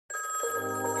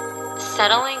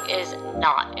Settling is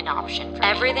not an option for me.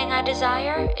 Everything I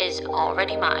desire is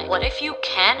already mine. What if you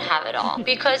can have it all?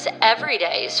 Because every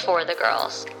day is for the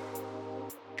girls.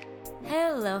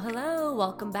 Hello.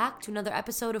 Welcome back to another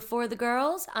episode of For the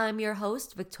Girls. I'm your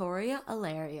host, Victoria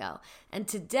Alario. And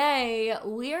today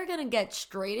we are going to get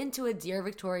straight into a Dear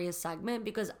Victoria segment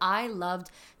because I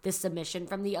loved this submission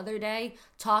from the other day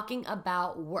talking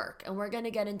about work. And we're going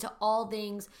to get into all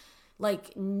things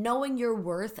like knowing your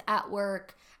worth at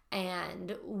work,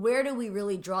 and where do we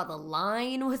really draw the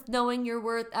line with knowing your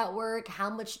worth at work? How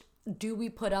much do we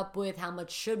put up with? How much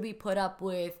should we put up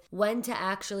with? When to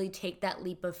actually take that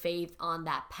leap of faith on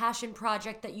that passion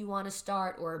project that you want to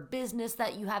start, or a business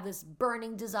that you have this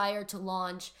burning desire to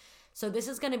launch. So this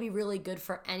is going to be really good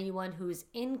for anyone who's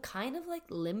in kind of like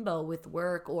limbo with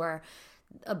work, or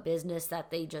a business that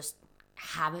they just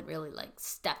haven't really like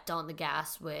stepped on the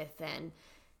gas with. And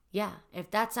yeah, if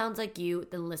that sounds like you,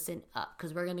 then listen up,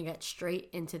 because we're going to get straight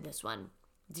into this one.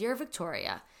 Dear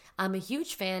Victoria, I'm a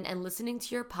huge fan, and listening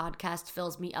to your podcast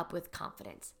fills me up with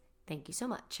confidence. Thank you so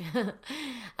much.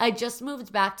 I just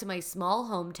moved back to my small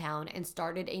hometown and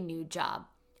started a new job.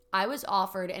 I was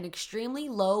offered an extremely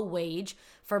low wage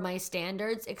for my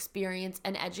standards, experience,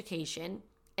 and education,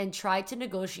 and tried to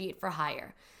negotiate for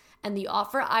higher. And the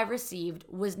offer I received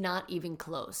was not even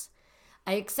close.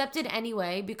 I accepted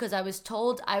anyway because I was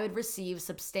told I would receive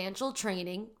substantial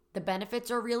training, the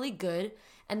benefits are really good,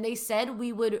 and they said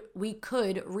we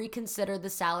could reconsider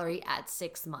the salary at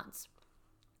 6 months.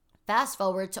 Fast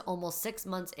forward to almost 6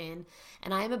 months in,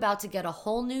 and I am about to get a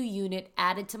whole new unit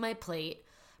added to my plate,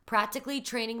 practically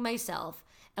training myself,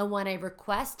 and when I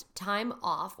request time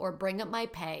off or bring up my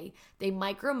pay, they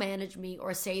micromanage me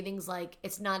or say things like,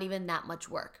 it's not even that much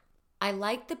work. I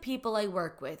like the people I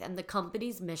work with and the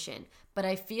company's mission, but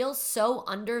I feel so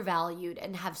undervalued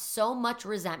and have so much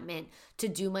resentment to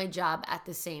do my job at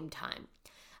the same time.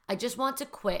 I just want to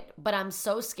quit, but I'm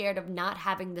so scared of not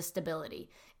having the stability.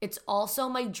 It's also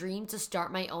my dream to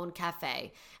start my own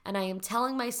cafe, and I am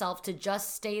telling myself to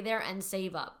just stay there and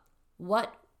save up.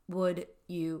 What would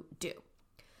you do?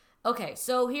 Okay,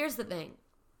 so here's the thing.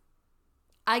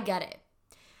 I get it.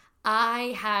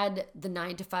 I had the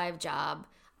 9-to-5 job.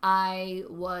 I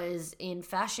was in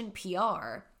fashion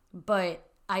PR, but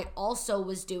I also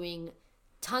was doing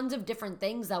tons of different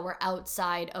things that were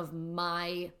outside of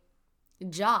my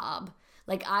job.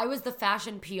 Like, I was the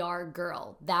fashion PR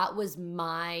girl. That was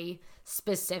my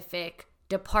specific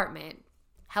department.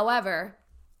 However,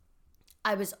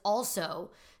 I was also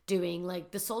doing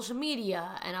like the social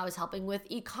media, and I was helping with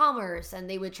e-commerce, and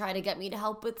they would try to get me to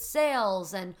help with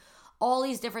sales and all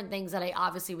these different things that I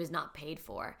obviously was not paid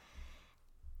for.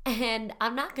 And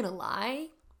I'm not going to lie,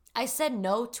 I said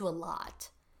no to a lot,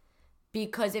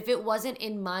 because if it wasn't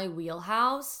in my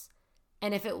wheelhouse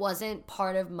and if it wasn't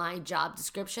part of my job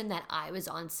description that I was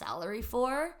on salary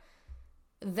for,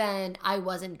 then I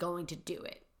wasn't going to do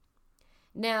it.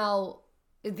 Now,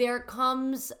 there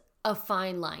comes a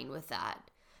fine line with that,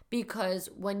 because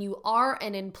when you are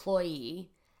an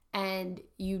employee and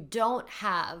you don't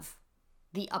have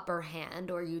the upper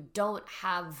hand, or you don't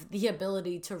have the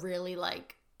ability to really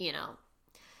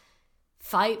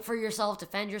fight for yourself,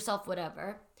 defend yourself,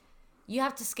 whatever, you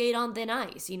have to skate on thin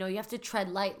ice. You have to tread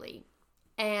lightly.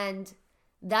 And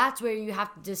that's where you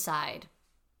have to decide,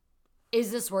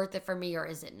 is this worth it for me or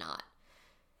is it not?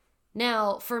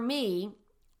 Now, for me,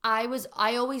 I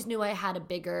always knew I had a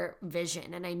bigger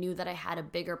vision, and I knew that I had a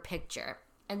bigger picture.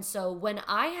 And so when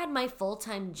I had my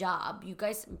full-time job, you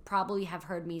guys probably have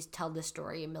heard me tell this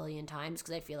story a million times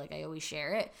because I feel like I always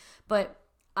share it, but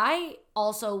I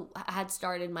also had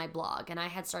started my blog, and I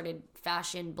had started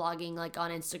fashion blogging like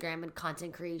on Instagram and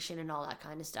content creation and all that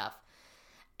kind of stuff.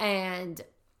 And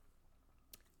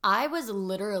I was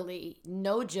literally,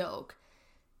 no joke,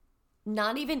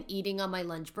 not even eating on my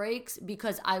lunch breaks,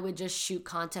 because I would just shoot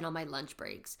content on my lunch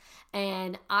breaks.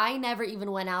 And I never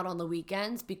even went out on the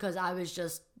weekends because I was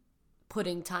just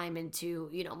putting time into,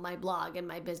 my blog and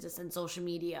my business and social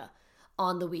media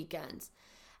on the weekends.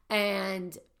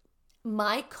 And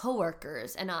my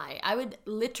coworkers and I would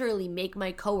literally make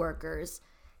my coworkers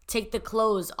take the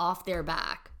clothes off their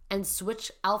back and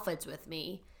switch outfits with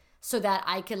me so that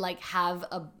I could have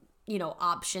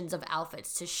options of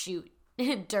outfits to shoot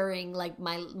during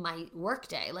my work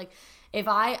day. Like, if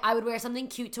I would wear something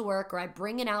cute to work, or I'd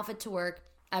bring an outfit to work,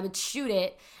 I would shoot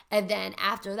it, and then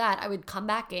after that I would come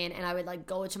back in and I would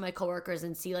go to my coworkers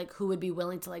and see who would be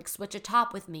willing to switch a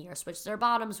top with me or switch their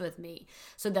bottoms with me,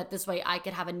 so that this way I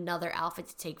could have another outfit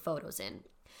to take photos in.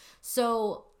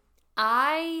 So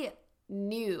I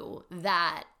knew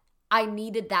that I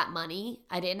needed that money.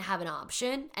 I didn't have an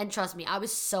option, and trust me, I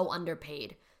was so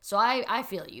underpaid. So I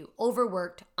feel you.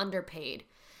 Overworked, underpaid.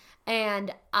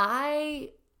 And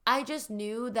I just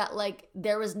knew that like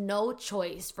there was no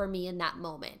choice for me in that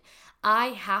moment. I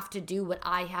have to do what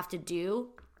I have to do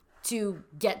to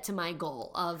get to my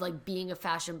goal of like being a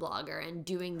fashion blogger and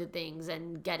doing the things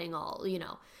and getting all, you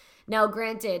know. Now,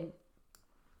 granted,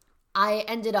 I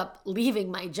ended up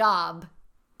leaving my job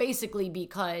basically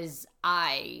because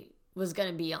I was going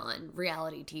to be on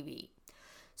reality TV.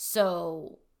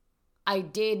 So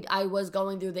I was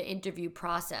going through the interview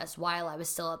process while I was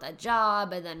still at that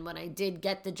job. And then when I did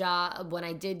get the job, when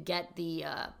I did get the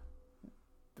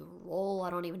role, I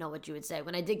don't even know what you would say.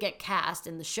 When I did get cast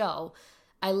in the show,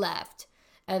 I left.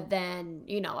 And then,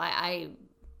 you know, I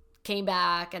came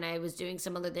back and I was doing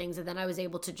some other things, and then I was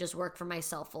able to just work for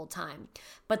myself full time.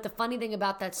 But the funny thing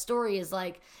about that story is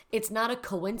like, it's not a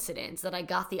coincidence that I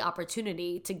got the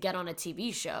opportunity to get on a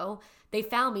TV show. They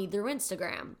found me through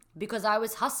Instagram because I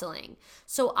was hustling.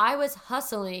 So I was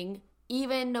hustling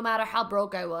even no matter how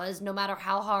broke I was, no matter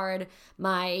how hard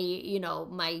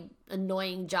my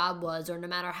annoying job was, or no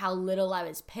matter how little I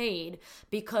was paid,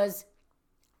 because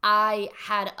I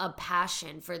had a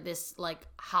passion for this like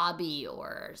hobby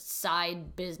or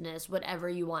side business, whatever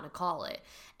you want to call it.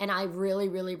 And I really,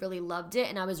 really, really loved it.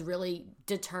 And I was really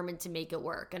determined to make it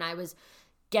work. And I was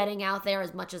getting out there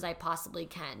as much as I possibly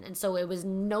can. And so it was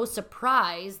no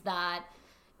surprise that,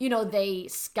 you know, they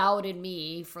scouted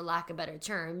me, for lack of better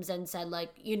terms, and said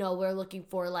like, you know, we're looking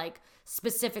for like,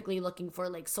 specifically looking for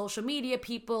like social media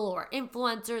people or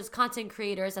influencers, content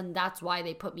creators. And that's why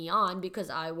they put me on, because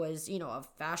I was, you know, a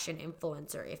fashion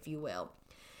influencer, if you will.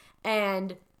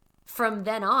 And from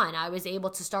then on, I was able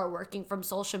to start working from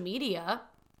social media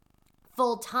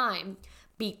full time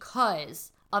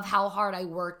because of how hard I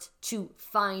worked to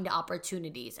find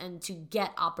opportunities and to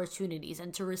get opportunities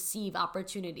and to receive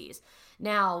opportunities.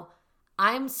 Now,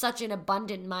 I'm such an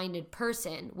abundant-minded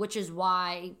person, which is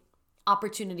why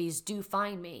opportunities do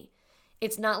find me.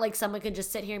 It's not like someone can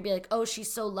just sit here and be like, oh,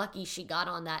 she's so lucky she got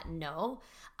on that. No,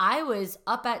 I was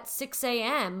up at 6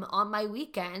 a.m. on my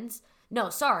weekends. No,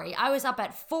 sorry, I was up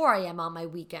at 4 a.m. on my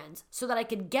weekends so that I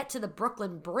could get to the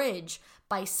Brooklyn Bridge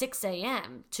by 6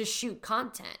 a.m. to shoot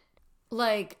content.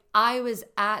 Like, I was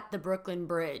at the Brooklyn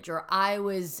Bridge, or I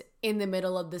was in the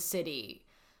middle of the city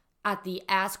at the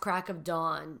ass crack of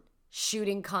dawn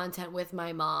shooting content with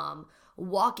my mom,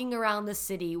 walking around the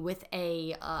city with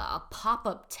a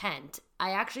pop-up tent.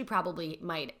 I actually probably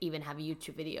might even have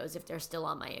YouTube videos if they're still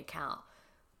on my account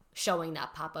showing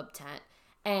that pop-up tent.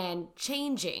 And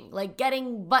changing, like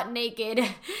getting butt naked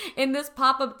in this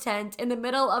pop-up tent in the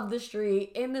middle of the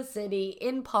street, in the city,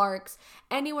 in parks,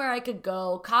 anywhere I could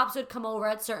go. Cops would come over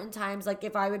at certain times. Like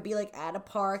if I would be like at a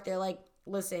park, they're like,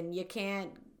 listen, you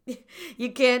can't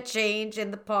change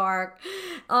in the park.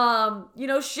 You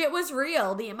know, shit was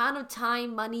real. The amount of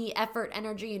time, money, effort,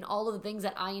 energy, and all of the things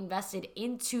that I invested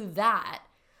into that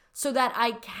so that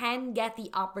I can get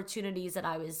the opportunities that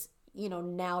I was, you know,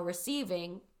 now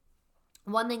receiving.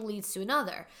 One thing leads to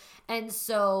another. And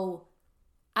so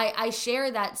I share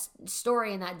that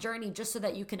story and that journey just so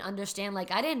that you can understand,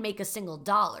 like, I didn't make a single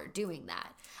dollar doing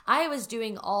that. I was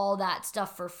doing all that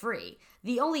stuff for free.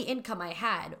 The only income I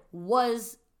had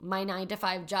was my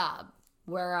 9-to-5 job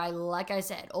where I, like I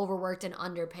said, overworked and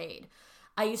underpaid.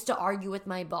 I used to argue with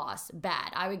my boss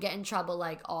bad. I would get in trouble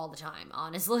like all the time,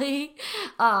 honestly.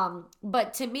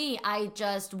 But to me, I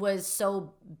just was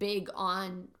so big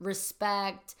on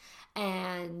respect.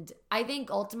 And I think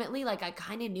ultimately, like, I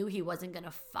kind of knew he wasn't going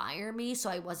to fire me, so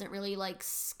I wasn't really, like,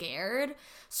 scared.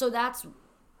 So that's,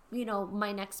 you know,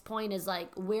 my next point is,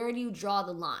 like, where do you draw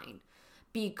the line?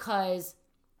 Because,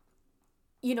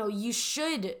 you know, you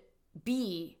should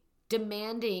be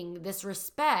demanding this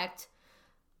respect,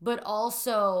 but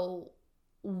also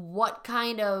what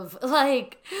kind of,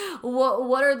 like,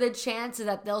 what are the chances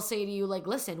that they'll say to you, like,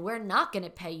 listen, we're not going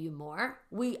to pay you more.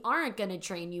 We aren't going to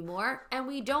train you more, and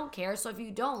we don't care. So if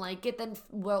you don't like it, then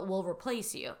we'll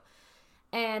replace you.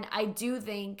 And I do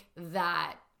think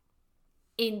that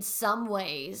in some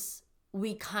ways,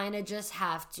 we kind of just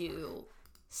have to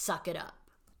suck it up.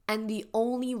 And the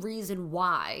only reason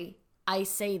why I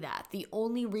say that, the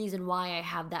only reason why I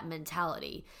have that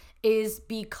mentality is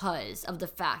because of the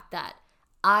fact that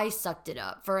I sucked it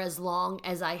up for as long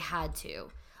as I had to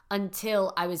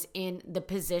until I was in the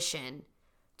position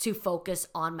to focus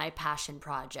on my passion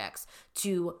projects,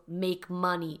 to make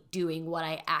money doing what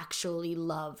I actually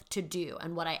love to do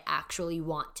and what I actually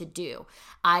want to do.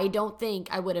 I don't think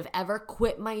I would have ever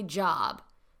quit my job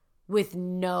with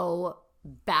no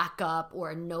backup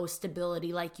or no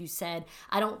stability, like you said.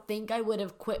 I don't think I would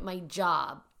have quit my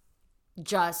job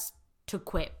just to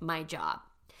quit my job.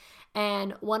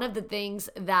 And one of the things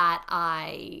that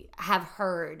I have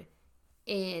heard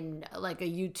in like a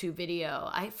YouTube video,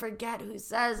 I forget who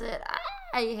says it.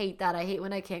 I hate that. I hate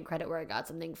when I can't credit where I got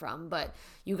something from, but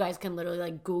you guys can literally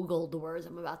like Google the words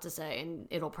I'm about to say and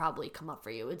it'll probably come up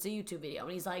for you. It's a YouTube video.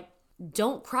 And he's like,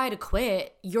 don't cry to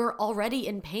quit. You're already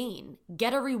in pain.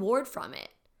 Get a reward from it.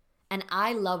 And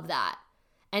I love that.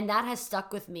 And that has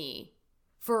stuck with me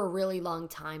for a really long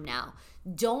time now.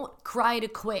 Don't cry to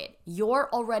quit. You're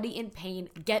already in pain.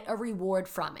 Get a reward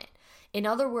from it. In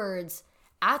other words,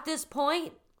 at this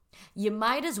point, you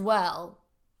might as well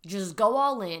just go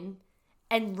all in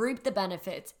and reap the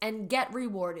benefits and get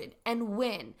rewarded and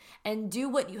win and do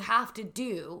what you have to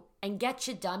do and get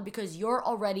shit done because you're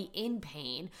already in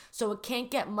pain. So it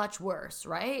can't get much worse,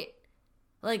 right?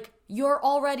 Like, you're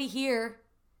already here.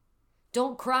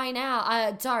 Don't cry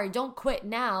now. Don't quit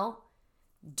now.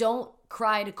 Don't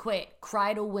cry to quit.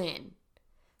 Cry to win.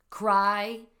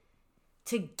 Cry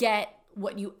to get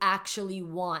what you actually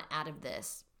want out of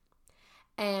this.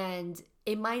 And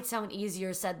it might sound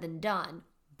easier said than done,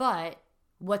 but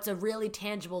what's a really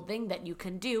tangible thing that you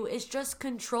can do is just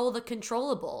control the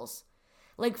controllables.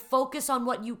 Like, focus on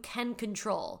what you can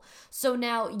control. So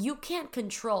now you can't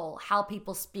control how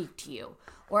people speak to you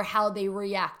or how they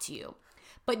react to you,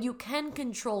 but you can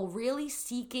control really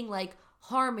seeking like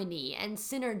harmony and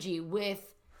synergy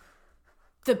with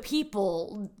the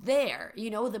people there,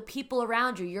 you know, the people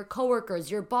around you, your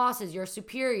coworkers, your bosses, your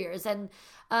superiors. And,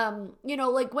 you know,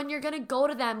 like when you're going to go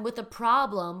to them with a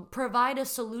problem, provide a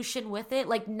solution with it.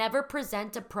 Like, never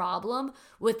present a problem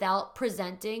without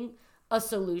presenting a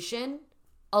solution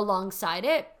alongside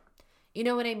it. You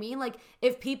know what I mean? Like,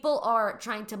 if people are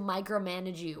trying to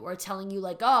micromanage you or telling you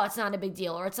like, oh, it's not a big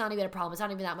deal, or it's not even a problem, it's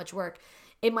not even that much work,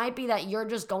 it might be that you're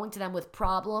just going to them with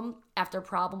problem after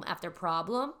problem after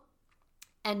problem,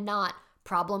 and not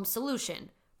problem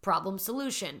solution, problem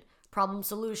solution, problem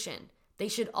solution. They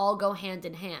should all go hand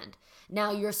in hand.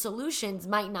 Now, your solutions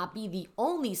might not be the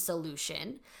only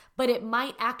solution, but it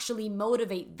might actually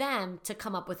motivate them to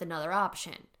come up with another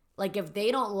option. Like, if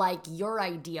they don't like your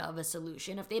idea of a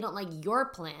solution, if they don't like your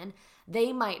plan,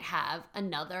 they might have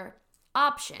another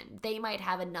option. They might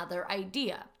have another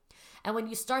idea. And when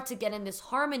you start to get in this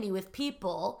harmony with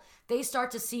people, they start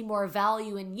to see more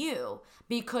value in you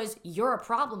because you're a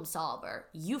problem solver.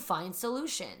 You find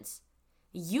solutions.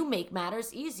 You make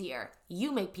matters easier.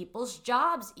 You make people's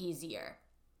jobs easier.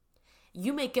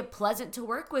 You make it pleasant to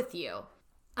work with you.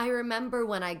 I remember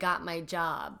when I got my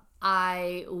job,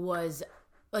 I was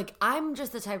like, I'm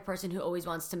just the type of person who always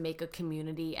wants to make a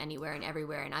community anywhere and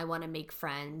everywhere, and I want to make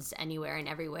friends anywhere and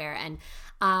everywhere. And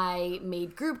I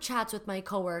made group chats with my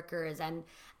coworkers, and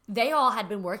they all had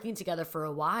been working together for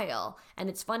a while. And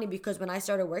it's funny because when I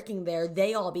started working there,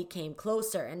 they all became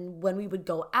closer. And when we would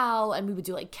go out and we would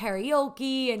do like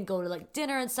karaoke and go to like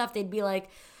dinner and stuff, they'd be like,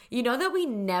 you know that we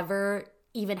never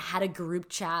even had a group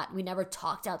chat. We never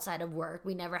talked outside of work.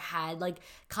 We never had like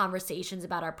conversations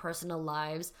about our personal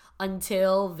lives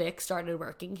until Vic started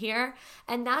working here.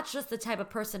 And that's just the type of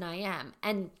person I am.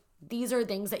 And these are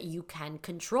things that you can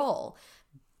control.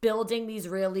 Building these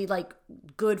really like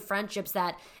good friendships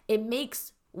that it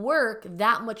makes work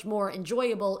that much more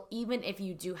enjoyable, even if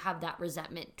you do have that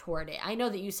resentment toward it. I know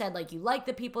that you said like you like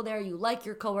the people there, you like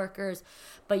your coworkers,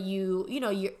 but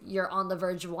you're on the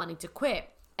verge of wanting to quit.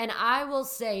 And I will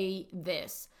say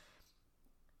this,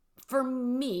 for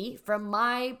me, from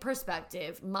my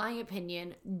perspective, my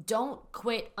opinion, don't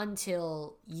quit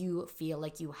until you feel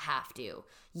like you have to.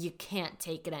 You can't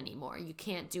take it anymore. You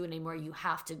can't do it anymore. You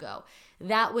have to go.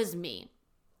 That was me.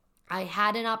 I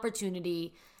had an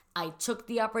opportunity. I took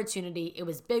the opportunity. It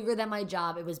was bigger than my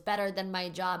job. It was better than my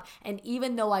job. And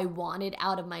even though I wanted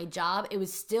out of my job, it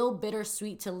was still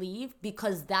bittersweet to leave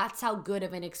because that's how good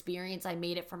of an experience I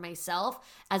made it for myself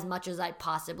as much as I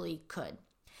possibly could.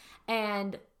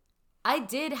 And I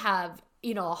did have,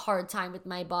 a hard time with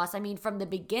my boss. I mean, from the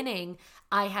beginning,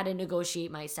 I had to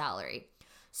negotiate my salary.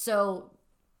 So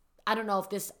I don't know if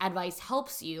this advice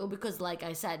helps you because, like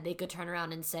I said, they could turn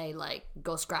around and say, like,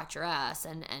 go scratch your ass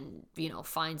and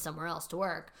find somewhere else to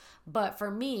work. But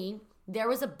for me, there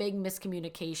was a big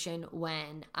miscommunication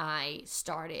when I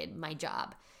started my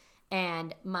job.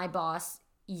 And my boss,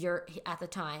 at the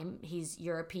time, he's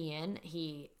European.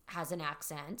 He has an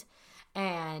accent.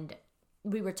 And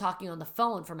we were talking on the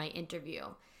phone for my interview.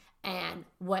 And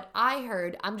what I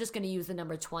heard, I'm just going to use the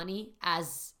number 20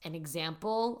 as an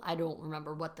example. I don't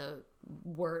remember what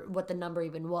the number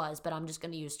even was, but I'm just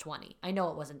going to use 20. I know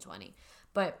it wasn't 20.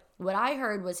 But what I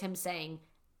heard was him saying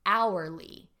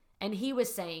hourly, and he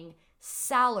was saying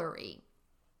salary.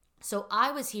 So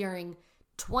I was hearing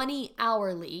 20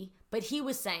 hourly, But he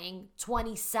was saying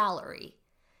 20 salary,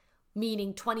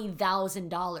 meaning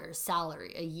 $20,000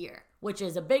 salary a year, which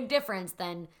is a big difference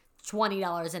than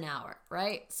 $20 an hour,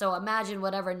 right? So imagine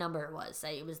whatever number it was.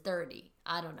 Say it was 30.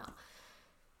 I don't know.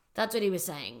 That's what he was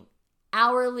saying.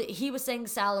 Hourly, he was saying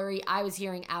salary, I was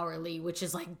hearing hourly, which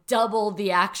is like double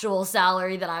the actual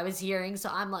salary that I was hearing. So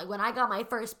I'm like, when I got my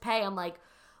first pay, I'm like,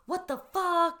 what the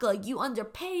fuck? Like, you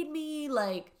underpaid me?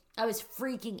 Like, I was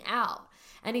freaking out.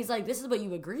 And he's like, this is what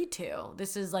you agreed to.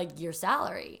 This is like your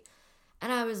salary.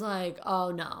 And I was like,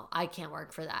 oh no, I can't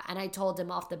work for that. And I told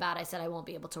him off the bat, I said, I won't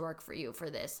be able to work for you for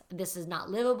this. This is not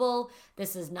livable.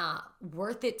 This is not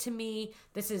worth it to me.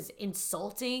 This is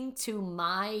insulting to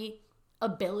my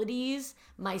abilities,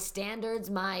 my standards,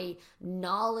 my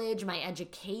knowledge, my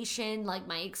education, like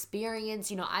my experience.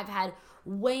 You know, I've had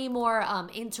way more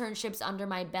internships under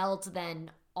my belt than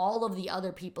all of the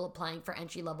other people applying for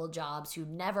entry-level jobs who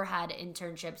never had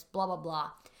internships, blah, blah,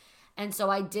 blah. And so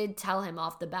I did tell him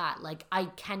off the bat, like, I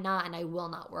cannot and I will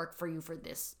not work for you for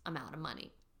this amount of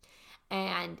money.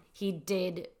 And he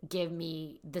did give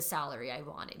me the salary I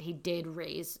wanted. He did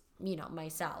raise, you know, my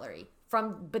salary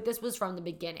but this was from the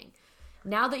beginning.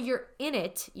 Now that you're in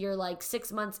it, you're like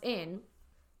 6 months in,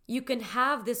 you can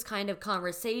have this kind of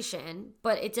conversation,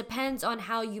 but it depends on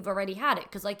how you've already had it.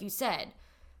 Because like you said,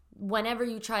 whenever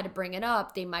you try to bring it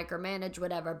up, they micromanage,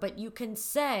 whatever. But you can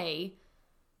say,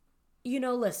 you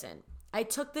know, listen, I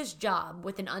took this job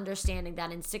with an understanding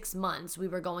that in 6 months we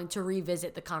were going to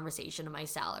revisit the conversation of my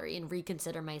salary and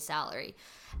reconsider my salary.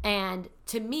 And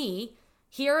to me,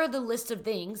 here are the list of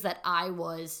things that I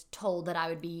was told that I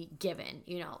would be given,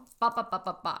 you know,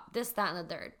 this, that, and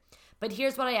the third. But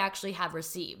here's what I actually have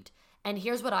received. And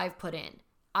here's what I've put in.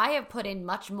 I have put in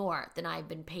much more than I've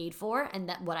been paid for and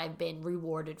that what I've been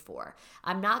rewarded for.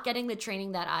 I'm not getting the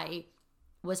training that I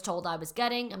was told I was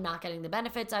getting. I'm not getting the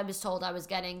benefits I was told I was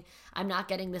getting. I'm not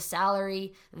getting the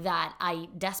salary that I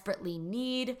desperately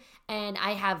need. And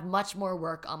I have much more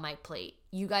work on my plate.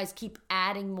 You guys keep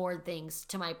adding more things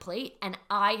to my plate and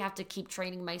I have to keep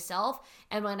training myself.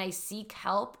 And when I seek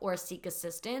help or seek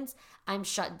assistance, I'm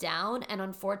shut down. And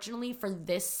unfortunately for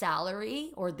this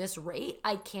salary or this rate,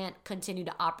 I can't continue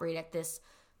to operate at this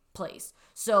place.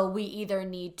 So we either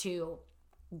need to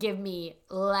give me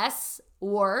less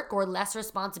work or less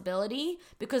responsibility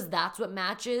because that's what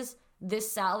matches this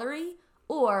salary,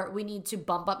 or we need to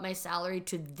bump up my salary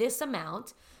to this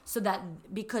amount so that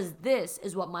because this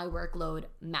is what my workload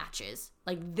matches.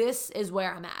 Like this is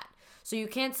where I'm at. So you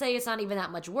can't say it's not even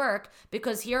that much work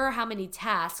because here are how many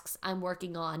tasks I'm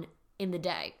working on in the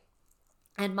day.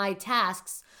 And my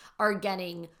tasks are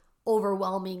getting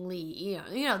overwhelmingly, you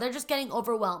know, they're just getting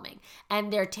overwhelming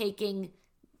and they're taking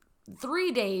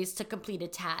 3 days to complete a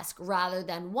task rather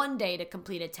than 1 day to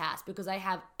complete a task because I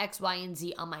have X, Y, and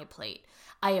Z on my plate.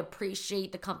 I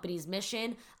appreciate the company's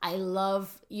mission. I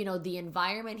love, you know, the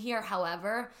environment here.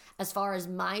 However, as far as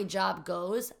my job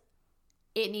goes,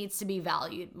 it needs to be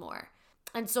valued more.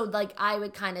 And so like I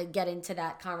would kind of get into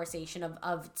that conversation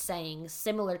of saying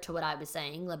similar to what I was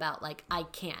saying about like, I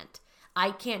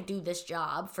can't do this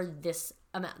job for this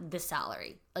amount, this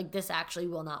salary. Like this actually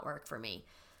will not work for me.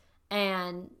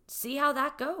 And see how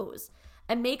that goes.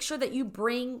 And make sure that you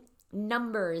bring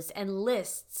numbers and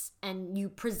lists and you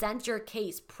present your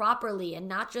case properly and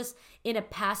not just in a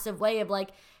passive way of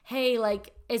like, hey,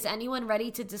 like, is anyone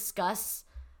ready to discuss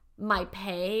my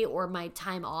pay or my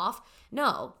time off?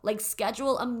 No, like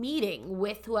schedule a meeting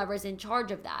with whoever's in charge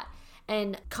of that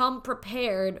and come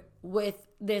prepared with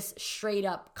this straight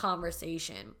up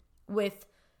conversation with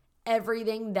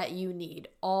everything that you need,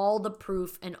 all the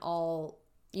proof and all,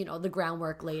 you know, the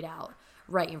groundwork laid out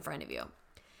right in front of you.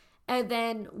 And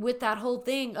then with that whole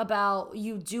thing about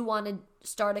you do want to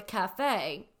start a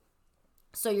cafe,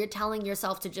 so you're telling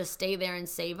yourself to just stay there and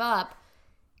save up.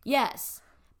 Yes,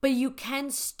 but you can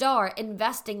start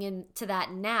investing into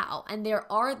that now. And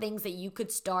there are things that you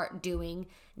could start doing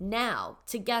now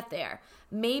to get there.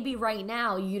 Maybe right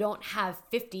now you don't have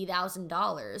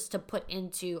 $50,000 to put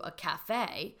into a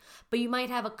cafe, but you might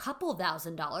have a couple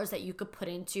 $1,000s that you could put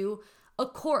into a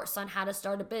course on how to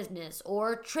start a business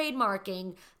or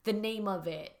trademarking the name of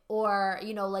it or,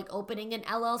 you know, like opening an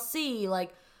LLC,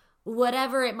 like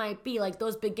whatever it might be, like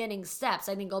those beginning steps.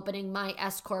 I think opening my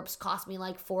S Corps cost me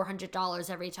like $400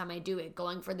 every time I do it.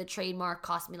 Going for the trademark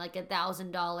cost me like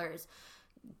 $1,000.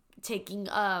 Taking,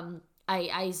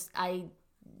 I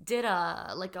did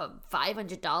a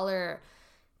 $500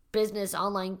 business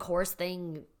online course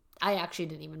thing. I actually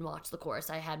didn't even watch the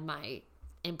course. I had my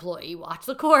employee watch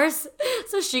the course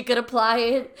so she could apply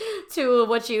it to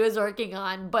what she was working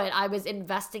on. But I was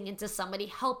investing into somebody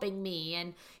helping me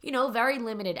and, very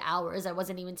limited hours. I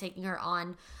wasn't even taking her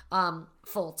on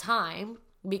full time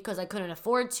because I couldn't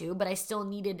afford to, but I still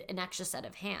needed an extra set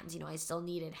of hands. I still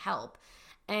needed help.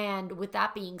 And with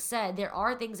that being said, there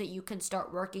are things that you can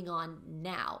start working on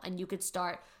now, and you could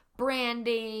start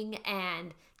branding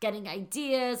and getting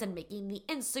ideas and making the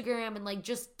Instagram and like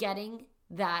just getting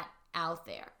that out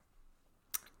there.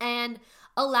 And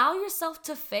allow yourself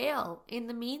to fail in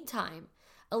the meantime.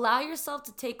 Allow yourself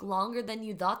to take longer than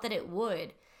you thought that it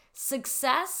would.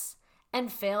 Success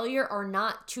and failure are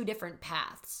not two different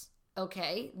paths,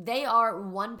 okay? They are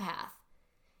one path.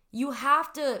 You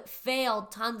have to fail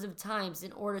tons of times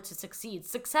in order to succeed.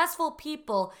 Successful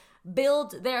people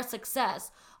build their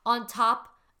success on top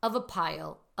of a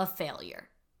pile of failure.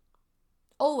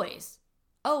 Always,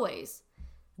 always.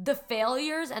 The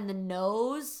failures and the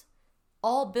no's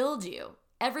all build you.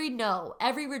 Every no,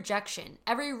 every rejection,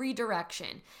 every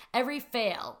redirection, every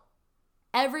fail,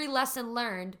 every lesson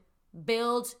learned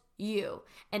builds you.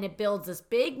 And it builds this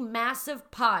big, massive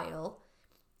pile.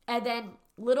 And then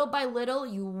little by little,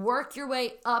 you work your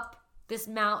way up this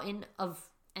mountain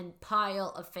and pile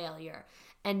of failure.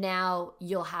 And now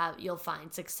you'll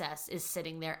find success is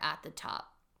sitting there at the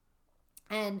top.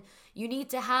 And you need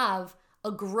to have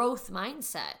a growth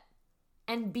mindset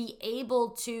and be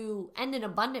able to, and an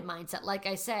abundant mindset. Like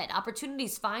I said,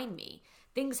 opportunities find me.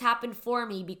 Things happen for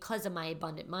me because of my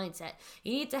abundant mindset.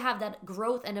 You need to have that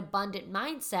growth and abundant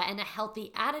mindset and a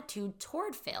healthy attitude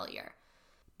toward failure.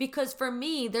 Because for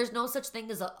me, there's no such thing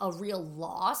as a real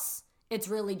loss. It's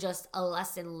really just a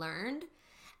lesson learned.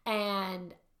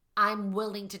 And I'm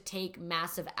willing to take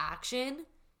massive action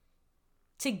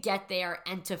to get there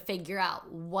and to figure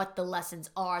out what the lessons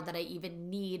are that I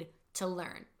even need to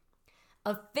learn.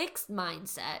 A fixed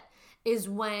mindset is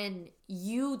when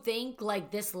you think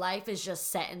like this life is just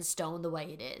set in stone the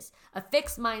way it is. A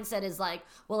fixed mindset is like,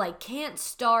 well, I can't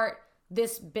start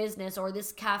this business or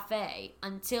this cafe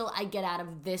until I get out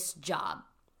of this job.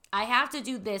 I have to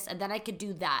do this and then I could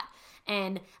do that.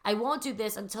 And I won't do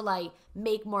this until I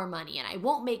make more money. And I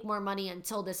won't make more money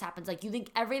until this happens. Like, you think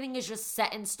everything is just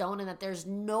set in stone and that there's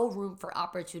no room for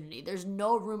opportunity. There's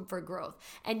no room for growth.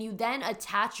 And you then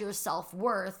attach your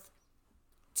self-worth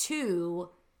to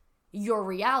your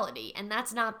reality. And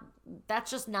that's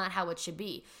just not how it should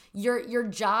be. Your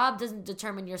job doesn't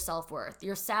determine your self-worth.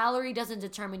 Your salary doesn't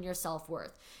determine your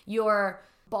self-worth. Your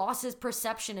boss's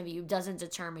perception of you doesn't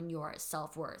determine your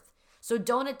self-worth. So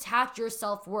don't attach your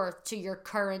self-worth to your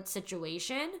current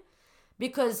situation,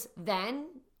 because then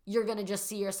you're going to just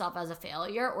see yourself as a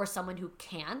failure or someone who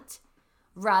can't,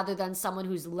 rather than someone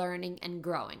who's learning and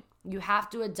growing. You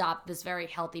have to adopt this very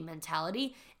healthy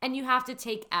mentality, and you have to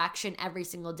take action every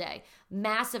single day.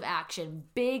 Massive action,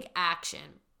 big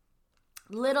action,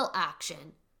 little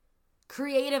action,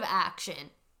 creative action,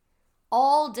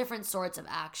 all different sorts of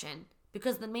action,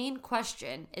 because the main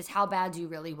question is, how bad do you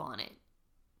really want it?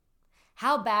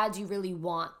 How bad do you really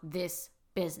want this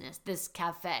business, this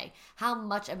cafe? How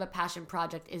much of a passion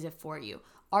project is it for you?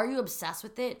 Are you obsessed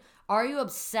with it? Are you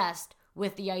obsessed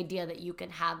with the idea that you can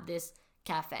have this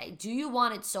cafe? Do you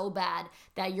want it so bad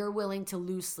that you're willing to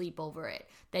lose sleep over it?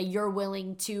 That you're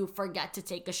willing to forget to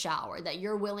take a shower? That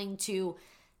you're willing to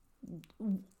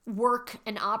work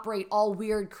and operate all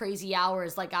weird, crazy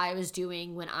hours like I was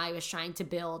doing when I was trying to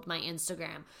build my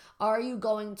Instagram? Are you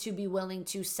going to be willing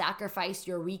to sacrifice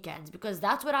your weekends? Because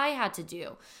that's what I had to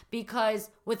do. Because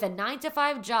with a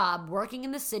 9-to-5 job, working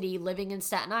in the city, living in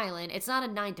Staten Island, it's not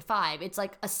a 9-to-5. It's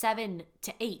like a 7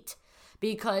 to 8.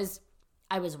 Because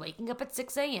I was waking up at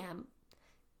 6 a.m.,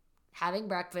 having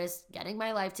breakfast, getting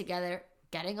my life together,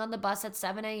 getting on the bus at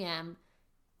 7 a.m.,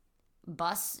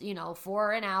 bus,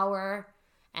 for an hour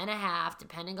and a half,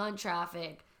 depending on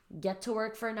traffic, get to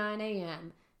work for 9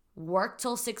 a.m., work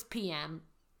till 6 p.m.,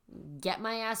 get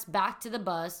my ass back to the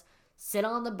bus, sit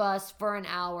on the bus for an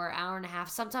hour, hour and a half.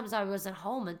 Sometimes I wasn't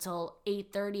home until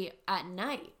 8:30 at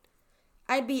night.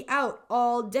 I'd be out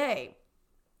all day.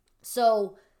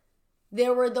 So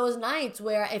there were those nights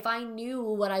where if I knew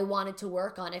what I wanted to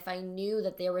work on, if I knew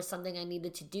that there was something I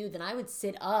needed to do, then I would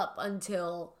sit up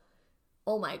until,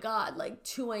 oh my God, like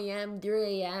 2 a.m.,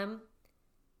 3 a.m.,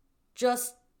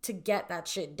 just to get that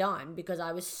shit done, because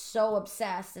I was so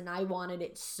obsessed and I wanted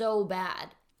it so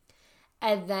bad.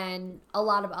 And then a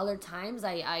lot of other times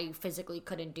I physically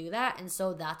couldn't do that. And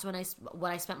so that's when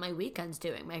what I spent my weekends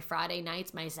doing. My Friday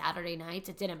nights, my Saturday nights,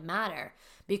 it didn't matter,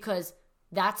 because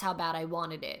that's how bad I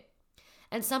wanted it.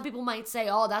 And some people might say,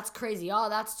 oh, that's crazy. Oh,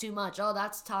 that's too much. Oh,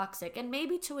 that's toxic. And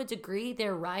maybe to a degree,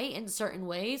 they're right in certain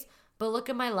ways. But look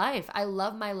at my life. I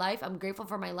love my life. I'm grateful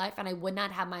for my life. And I would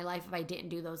not have my life if I didn't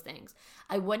do those things.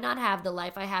 I would not have the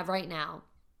life I have right now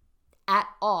at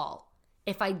all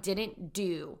if I didn't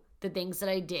do the things that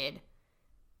I did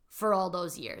for all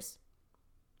those years.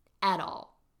 At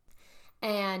all.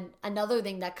 And another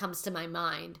thing that comes to my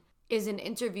mind is an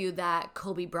interview that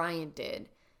Kobe Bryant did.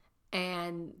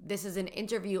 And this is an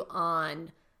interview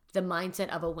on the mindset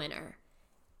of a winner.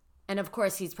 And of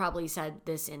course, he's probably said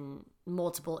this in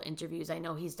multiple interviews. I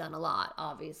know he's done a lot,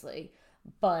 obviously.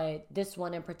 But this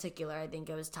one in particular, I think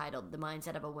it was titled The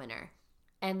Mindset of a Winner.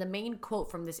 And the main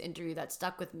quote from this interview that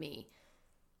stuck with me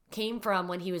came from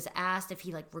when he was asked if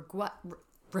he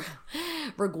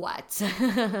regrets.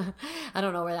 I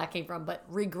don't know where that came from, but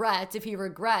if he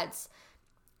regrets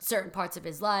certain parts of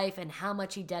his life and how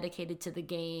much he dedicated to the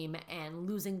game and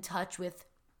losing touch with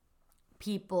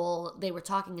people. They were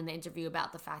talking in the interview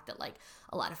about the fact that like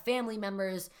a lot of family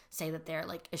members say that they're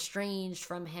like estranged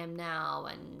from him now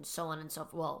and so on and so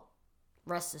forth. Well,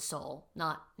 rest his soul,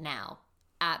 not now.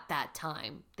 At that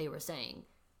time, they were saying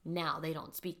now they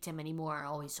don't speak to him anymore.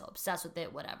 Oh, he's so obsessed with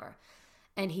it, whatever.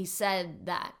 And he said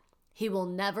that he will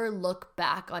never look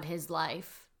back on his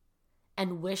life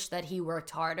and wish that he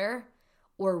worked harder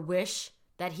or wish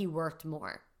that he worked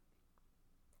more.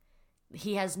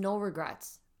 He has no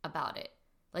regrets about it.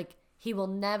 Like, he will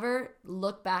never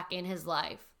look back in his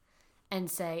life and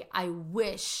say, I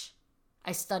wish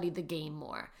I studied the game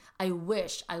more. I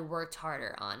wish I worked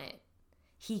harder on it.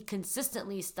 He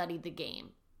consistently studied the game.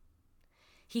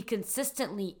 He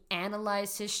consistently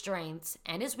analyzed his strengths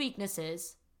and his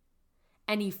weaknesses,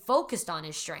 and he focused on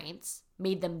his strengths,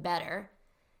 made them better,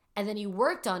 and then he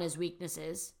worked on his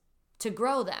weaknesses to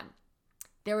grow them.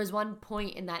 There was one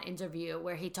point in that interview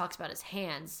where he talks about his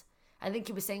hands. I think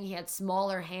he was saying he had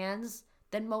smaller hands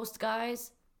than most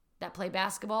guys that play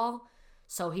basketball,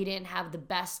 so he didn't have the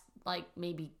best, like,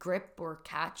 maybe grip or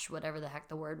catch, whatever the heck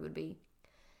the word would be.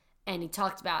 And he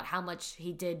talked about how much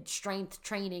he did strength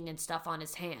training and stuff on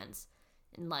his hands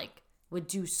and like would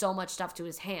do so much stuff to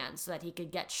his hands so that he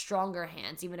could get stronger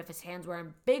hands, even if his hands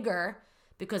weren't bigger,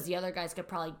 because the other guys could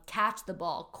probably catch the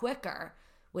ball quicker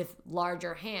with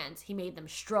larger hands. He made them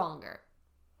stronger.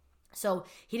 So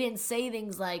he didn't say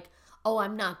things like, oh,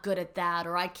 I'm not good at that,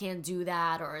 or I can't do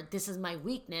that, or this is my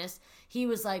weakness. He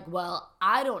was like, well,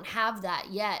 I don't have that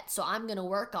yet, so I'm going to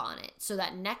work on it so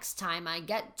that next time I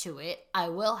get to it, I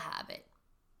will have it.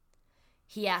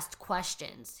 He asked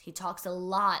questions. He talks a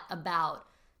lot about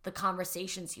the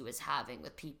conversations he was having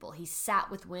with people. He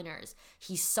sat with winners.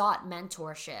 He sought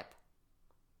mentorship.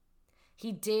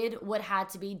 He did what had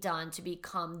to be done to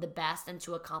become the best and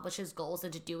to accomplish his goals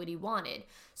and to do what he wanted.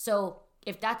 So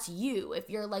if that's you,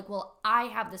 if you're like, well, I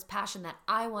have this passion that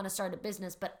I want to start a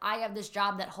business, but I have this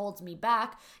job that holds me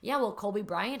back. Yeah, well, Kobe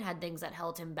Bryant had things that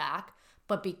held him back,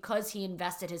 but because he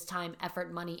invested his time,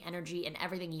 effort, money, energy, and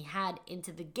everything he had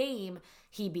into the game,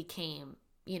 he became,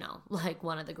 like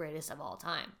one of the greatest of all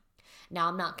time. Now,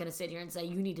 I'm not going to sit here and say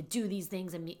you need to do these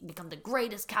things and become the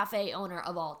greatest cafe owner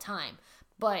of all time.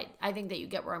 But I think that you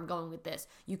get where I'm going with this.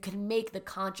 You can make the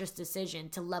conscious decision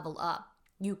to level up.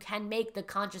 You can make the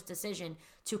conscious decision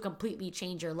to completely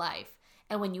change your life.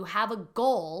 And when you have a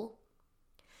goal,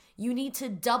 you need to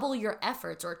double your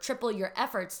efforts or triple your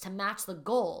efforts to match the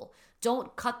goal.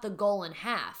 Don't cut the goal in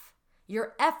half.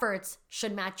 Your efforts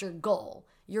should match your goal.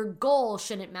 Your goal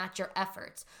shouldn't match your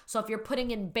efforts. So if you're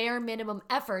putting in bare minimum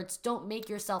efforts, don't make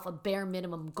yourself a bare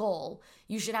minimum goal.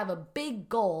 You should have a big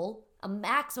goal, a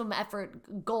maximum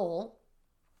effort goal,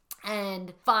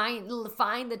 and find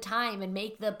the time and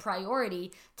make the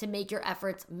priority to make your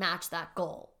efforts match that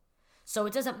goal. So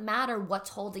it doesn't matter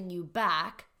what's holding you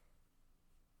back.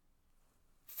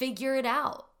 Figure it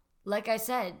out. Like I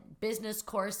said, business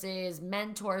courses,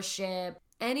 mentorship,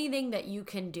 anything that you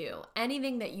can do,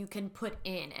 anything that you can put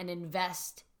in and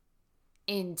invest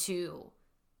into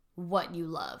what you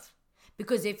love.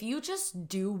 Because if you just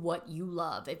do what you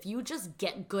love, if you just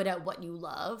get good at what you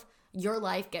love, your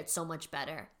life gets so much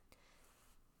better.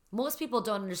 Most people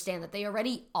don't understand that they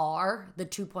already are the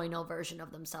 2.0 version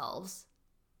of themselves.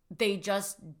 They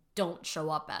just don't show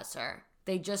up as her.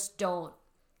 They just don't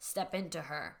step into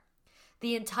her.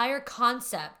 The entire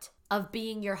concept of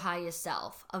being your highest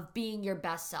self, of being your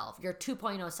best self, your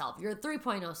 2.0 self, your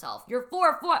 3.0 self, your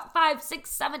 4, 5, 6,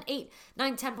 7, 8,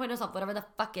 9, 10.0 self, whatever the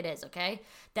fuck it is, okay?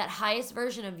 That highest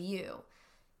version of you.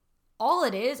 All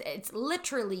it is, it's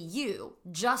literally you,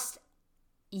 just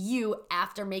you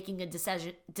after making a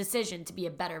decision to be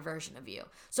a better version of you.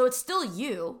 So it's still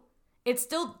you. It's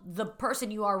still the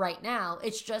person you are right now.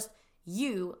 It's just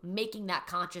you making that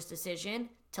conscious decision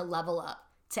to level up,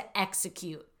 to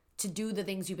execute, to do the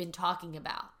things you've been talking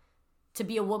about. to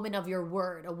be a woman of your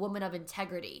word, a woman of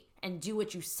integrity, and do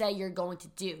what you say you're going to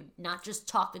do, not just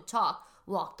talk the talk,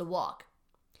 walk the walk.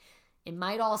 It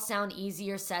might all sound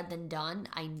easier said than done,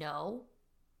 I know,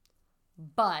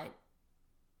 but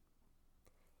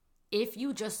if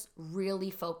you just really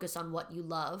focus on what you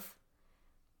love,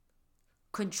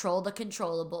 control the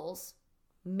controllables,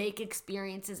 make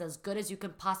experiences as good as you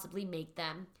can possibly make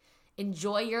them,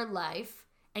 enjoy your life,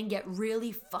 and get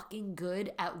really fucking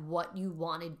good at what you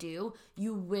want to do,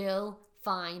 you will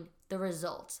find the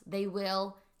results. They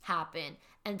will happen.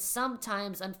 And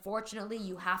sometimes, unfortunately,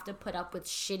 you have to put up with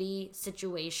shitty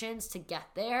situations to get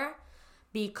there,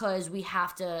 because we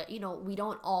have to, we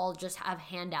don't all just have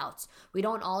handouts. We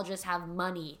don't all just have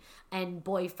money and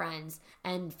boyfriends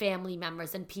and family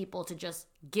members and people to just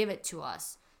give it to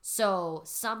us. So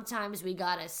sometimes we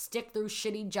gotta stick through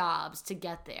shitty jobs to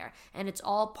get there. And it's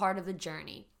all part of the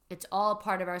journey. It's all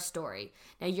part of our story.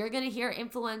 Now you're gonna hear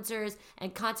influencers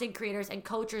and content creators and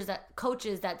coaches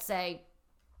that say,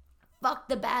 fuck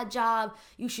the bad job.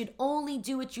 You should only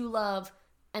do what you love.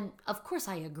 And of course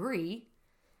I agree.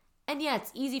 And yeah,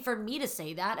 it's easy for me to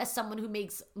say that as someone who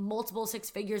makes multiple six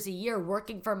figures a year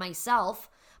working for myself,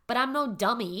 but I'm no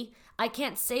dummy. I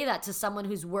can't say that to someone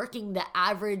who's working the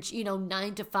average,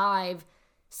 9 to 5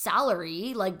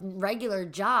 salary, like regular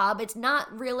job. It's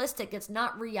not realistic. It's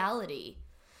not reality.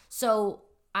 So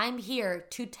I'm here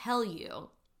to tell you,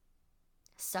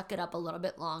 suck it up a little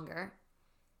bit longer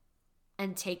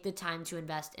and take the time to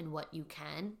invest in what you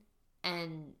can,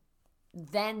 and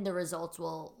then the results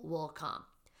will come.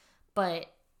 But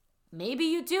maybe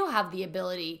you do have the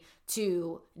ability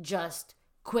to just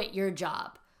quit your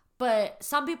job. But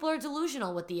some people are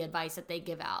delusional with the advice that they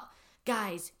give out.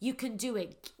 Guys, you can do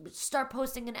it. Start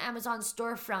posting an Amazon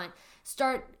storefront.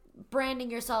 Start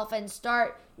branding yourself and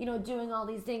start, doing all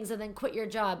these things and then quit your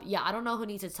job. Yeah, I don't know who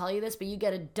needs to tell you this, but you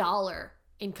get $1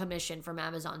 in commission from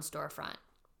Amazon storefront.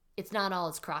 It's not all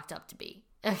it's crocked up to be,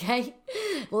 okay?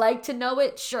 Like to know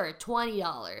it? Sure,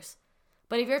 $20.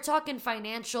 But if you're talking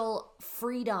financial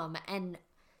freedom and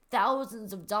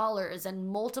thousands of dollars and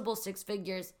multiple six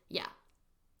figures, yeah.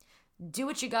 Do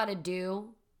what you gotta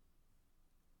do,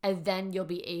 and then you'll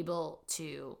be able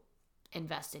to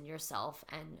invest in yourself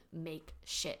and make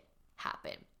shit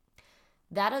happen.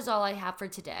 That is all I have for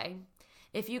today.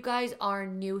 If you guys are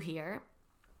new here,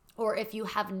 or if you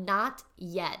have not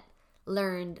yet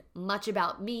learned much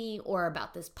about me or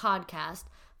about this podcast,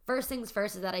 first things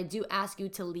first is that I do ask you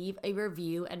to leave a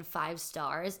review and 5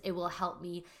 stars. It will help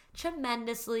me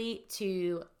tremendously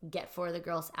to get For the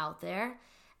Girls out there.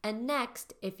 And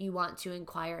next, if you want to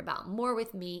inquire about more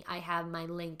with me, I have my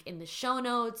link in the show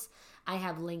notes. I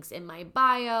have links in my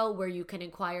bio where you can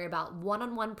inquire about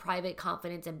one-on-one private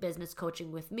confidence and business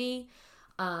coaching with me.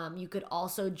 You could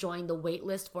also join the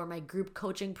waitlist for my group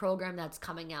coaching program that's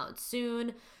coming out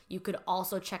soon. You could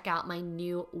also check out my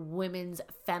new women's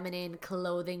feminine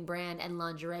clothing brand and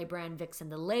lingerie brand, Vixen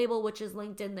the Label, which is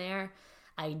linked in there.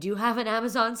 I do have an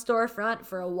Amazon storefront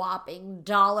for a whopping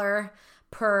 $1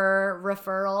 per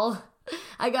referral.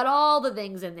 I got all the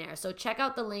things in there. So check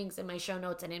out the links in my show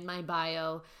notes and in my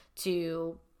bio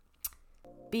to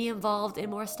be involved in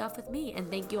more stuff with me. And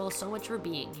thank you all so much for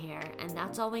being here. And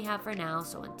that's all we have for now.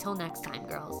 So until next time,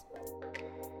 girls.